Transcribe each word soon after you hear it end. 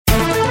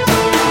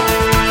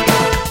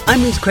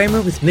I'm Ruth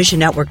Kramer with Mission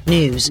Network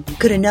News.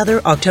 Could another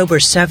October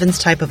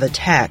 7th type of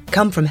attack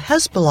come from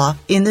Hezbollah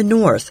in the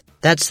north?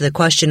 That's the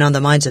question on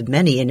the minds of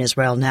many in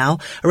Israel now.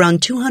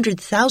 Around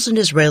 200,000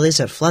 Israelis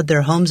have fled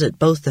their homes at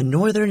both the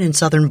northern and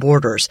southern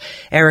borders.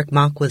 Eric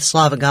Mock with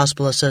Slavic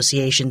Gospel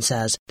Association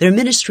says their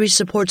ministry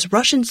supports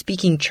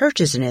Russian-speaking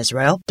churches in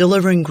Israel,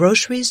 delivering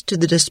groceries to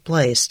the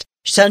displaced.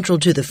 Central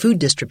to the food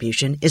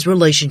distribution is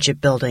relationship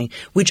building,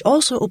 which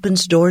also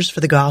opens doors for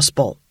the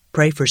gospel.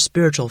 Pray for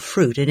spiritual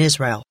fruit in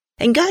Israel.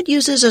 And God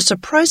uses a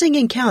surprising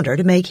encounter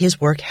to make his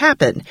work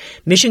happen.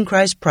 Mission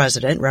Christ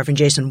President Reverend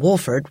Jason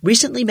Wolford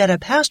recently met a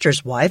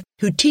pastor's wife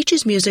who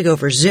teaches music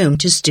over Zoom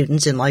to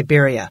students in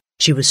Liberia.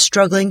 She was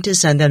struggling to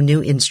send them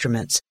new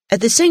instruments. At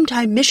the same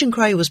time, Mission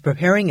Cry was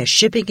preparing a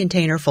shipping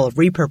container full of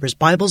repurposed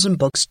Bibles and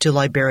books to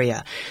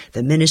Liberia.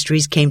 The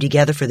ministries came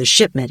together for the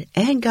shipment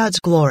and God's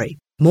glory.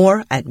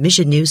 More at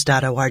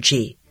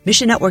missionnews.org.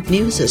 Mission Network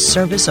News is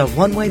service of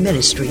One Way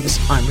Ministries.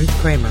 I'm Ruth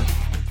Kramer.